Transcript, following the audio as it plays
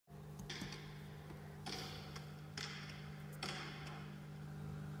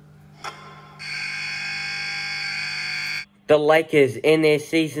The Lakers end their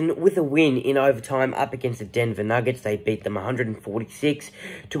season with a win in overtime up against the Denver Nuggets. They beat them 146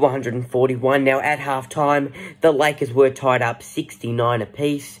 to 141. Now, at halftime, the Lakers were tied up 69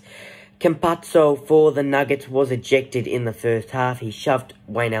 apiece. Campazzo for the Nuggets was ejected in the first half. He shoved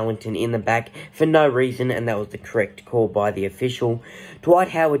Wayne Ellington in the back for no reason, and that was the correct call by the official. Dwight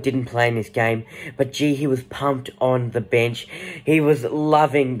Howard didn't play in this game, but gee, he was pumped on the bench. He was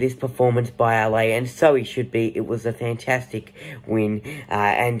loving this performance by LA, and so he should be. It was a fantastic win,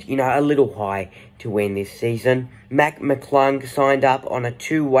 and, a little high to win this season. Malik Monk signed up on a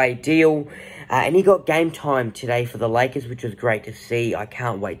two-way deal. And he got game time today for the Lakers, which was great to see. I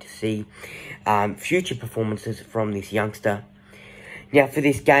can't wait to see future performances from this youngster. Now, for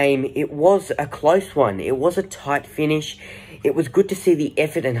this game, it was a close one. It was a tight finish. It was good to see the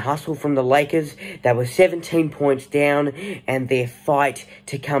effort and hustle from the Lakers. They were 17 points down, and their fight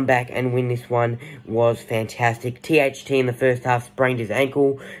to come back and win this one was fantastic. THT in the first half sprained his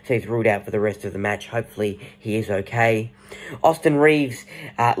ankle, so he's ruled out for the rest of the match. Hopefully, he is okay. Austin Reaves,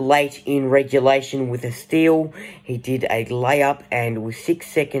 late in regulation with a steal. He did a layup, and with 6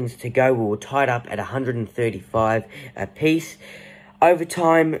 seconds to go, we were tied up at 135 apiece.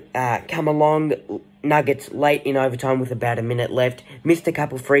 Overtime come along. Nuggets late in overtime with about a minute left. Missed a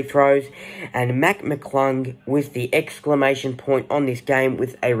couple free throws. And Malik Monk with the exclamation point on this game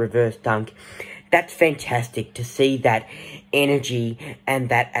with a reverse dunk. That's fantastic to see that energy and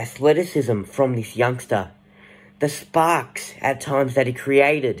that athleticism from this youngster. The sparks at times that he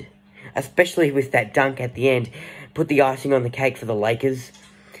created, especially with that dunk at the end, put the icing on the cake for the Lakers.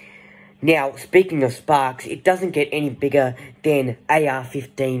 Now, speaking of sparks, it doesn't get any bigger than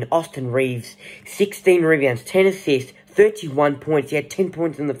AR-15, Austin Reaves. 16 rebounds, 10 assists, 31 points. He had 10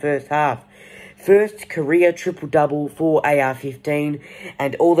 points in the first half. First career triple-double for AR-15,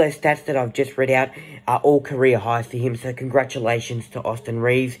 and all those stats that I've just read out are all career highs for him, so congratulations to Austin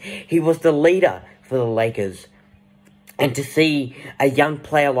Reaves. He was the leader for the Lakers. And to see a young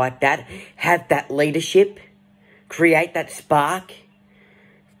player like that have that leadership, create that spark,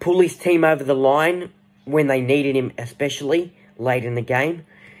 pull his team over the line when they needed him, especially late in the game.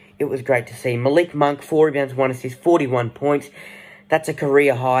 It was great to see. Malik Monk, 4 rebounds, 1 assist, 41 points. That's a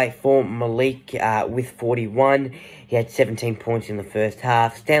career high for Malik with 41. He had 17 points in the first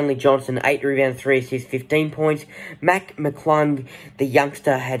half. Stanley Johnson, 8 rebounds, 3 assists, 15 points. Malik Monk, the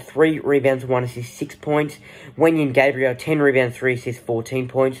youngster, had 3 rebounds, 1 assist, 6 points. Wenyen Gabriel, 10 rebounds, 3 assists, 14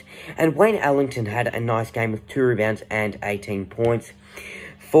 points. And Wayne Ellington had a nice game with 2 rebounds and 18 points.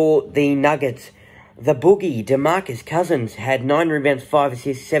 For the Nuggets, the Boogie, DeMarcus Cousins, had 9 rebounds, 5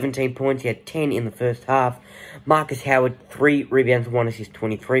 assists, 17 points. He had 10 in the first half. Marcus Howard, 3 rebounds, 1 assist,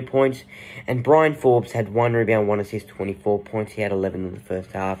 23 points. And Brian Forbes had 1 rebound, 1 assist, 24 points. He had 11 in the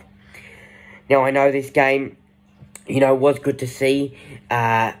first half. Now, I know this game, was good to see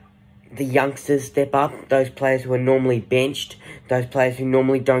the youngsters step up. Those players who are normally benched, those players who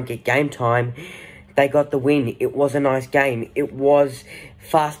normally don't get game time, they got the win. It was a nice game. It was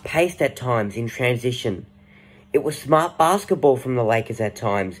fast-paced at times in transition. It was smart basketball from the Lakers at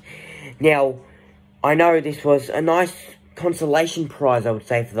times. Now, I know this was a nice consolation prize, I would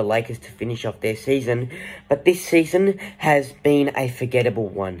say, for the Lakers to finish off their season, but this season has been a forgettable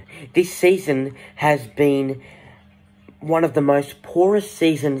one. This season has been one of the most poorest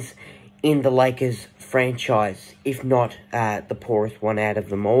seasons in the Lakers franchise, if not the poorest one out of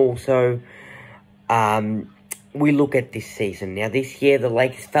them all. So, we look at this season. Now, this year, the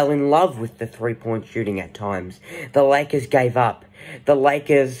Lakers fell in love with the three-point shooting at times. The Lakers gave up. The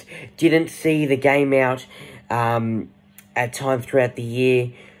Lakers didn't see the game out at times throughout the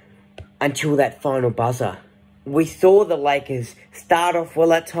year until that final buzzer. We saw the Lakers start off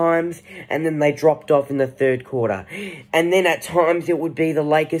well at times, and then they dropped off in the third quarter. And then at times, it would be the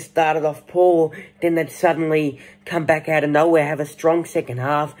Lakers started off poor, then they'd suddenly come back out of nowhere, have a strong second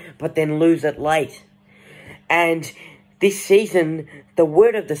half, but then lose it late. And this season, the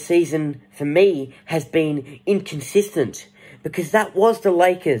word of the season for me has been inconsistent, because that was the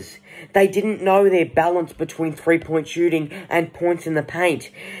Lakers. They didn't know their balance between three-point shooting and points in the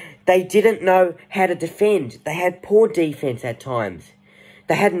paint. They didn't know how to defend. They had poor defense at times.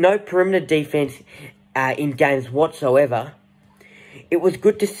 They had no perimeter defense in games whatsoever. It was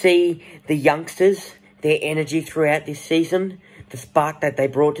good to see the youngsters, their energy throughout this season, the spark that they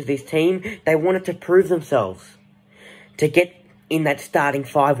brought to this team. They wanted to prove themselves, to get in that starting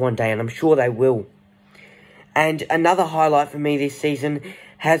 5 one day, and I'm sure they will. And another highlight for me this season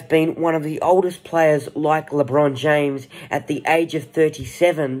has been one of the oldest players like LeBron James at the age of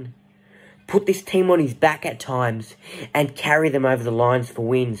 37 put this team on his back at times and carry them over the lines for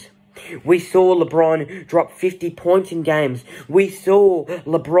wins. We saw LeBron drop 50 points in games. We saw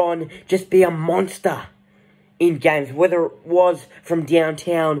LeBron just be a monster in games, whether it was from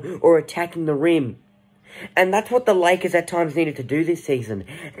downtown or attacking the rim. And that's what the Lakers at times needed to do this season.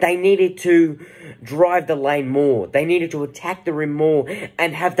 They needed to drive the lane more. They needed to attack the rim more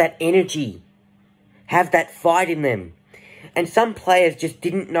and have that energy, have that fight in them. And some players just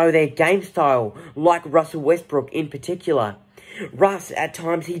didn't know their game style, like Russell Westbrook in particular. Russ, at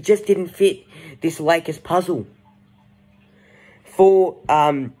times, he just didn't fit this Lakers puzzle. For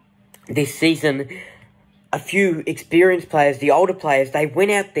this season, a few experienced players, the older players, they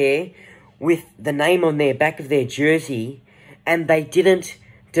went out there with the name on their back of their jersey, and they didn't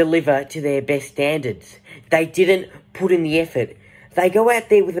deliver to their best standards. They didn't put in the effort. They go out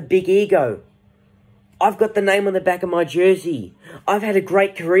there with a big ego. I've got the name on the back of my jersey. I've had a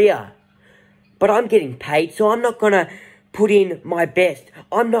great career. But I'm getting paid, so I'm not going to put in my best.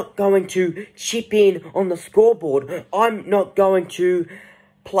 I'm not going to chip in on the scoreboard. I'm not going to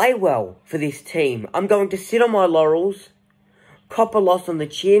play well for this team. I'm going to sit on my laurels, cop a loss on the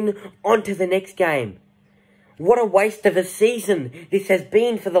chin, on to the next game. What a waste of a season this has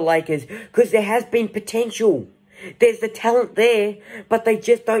been for the Lakers, because there has been potential. There's the talent there, but they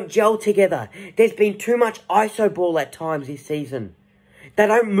just don't gel together. There's been too much ISO ball at times this season. They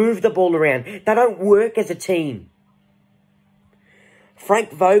don't move the ball around. They don't work as a team.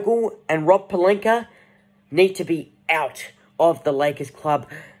 Frank Vogel and Rob Pelinka need to be out of the Lakers club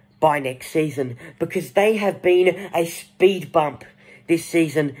by next season, because they have been a speed bump this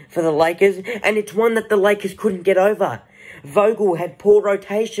season for the Lakers, and it's one that the Lakers couldn't get over. Vogel had poor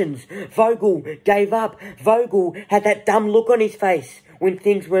rotations. Vogel gave up. Vogel had that dumb look on his face when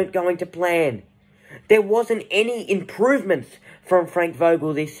things weren't going to plan. There wasn't any improvements from Frank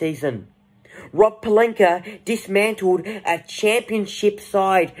Vogel this season. Rob Pelinka dismantled a championship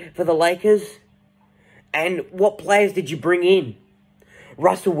side for the Lakers. And what players did you bring in?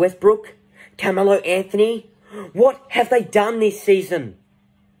 Russell Westbrook? Carmelo Anthony? What have they done this season?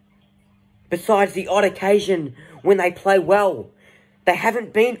 Besides the odd occasion when they play well, they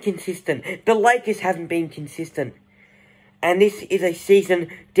haven't been consistent. The Lakers haven't been consistent. And this is a season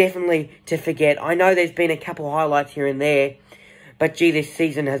definitely to forget. I know there's been a couple of highlights here and there, but gee, this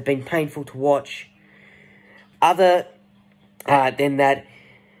season has been painful to watch. Other than that,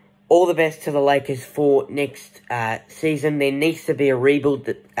 all the best to the Lakers for next season. There needs to be a rebuild,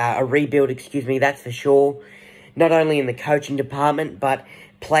 that's for sure. Not only in the coaching department, but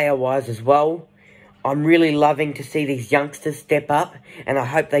player-wise as well. I'm really loving to see these youngsters step up, and I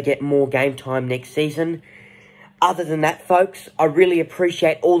hope they get more game time next season. Other than that, folks, I really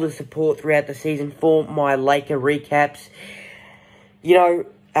appreciate all the support throughout the season for my Laker recaps. You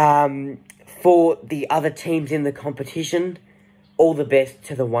know, for the other teams in the competition, all the best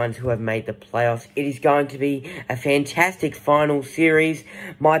to the ones who have made the playoffs. It is going to be a fantastic final series.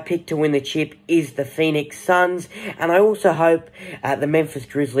 My pick to win the chip is the Phoenix Suns, and I also hope the Memphis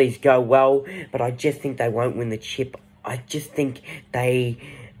Grizzlies go well, but I just think they won't win the chip. I just think they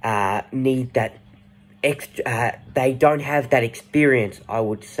need that extra. They don't have that experience, I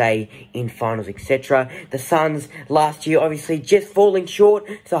would say, in finals, etc. The Suns last year obviously just falling short,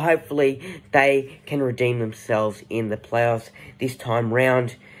 so hopefully they can redeem themselves in the playoffs this time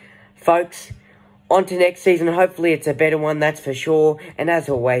round. Folks, on to next season. Hopefully it's a better one, that's for sure. And as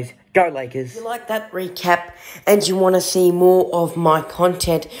always, go Lakers. If you like that recap and you want to see more of my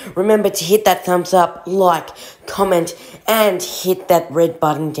content, remember to hit that thumbs up, like, comment, and hit that red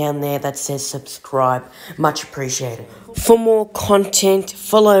button down there that says subscribe. Much appreciated. For more content,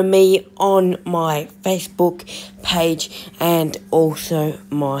 follow me on my Facebook page and also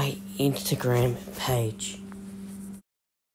my Instagram page.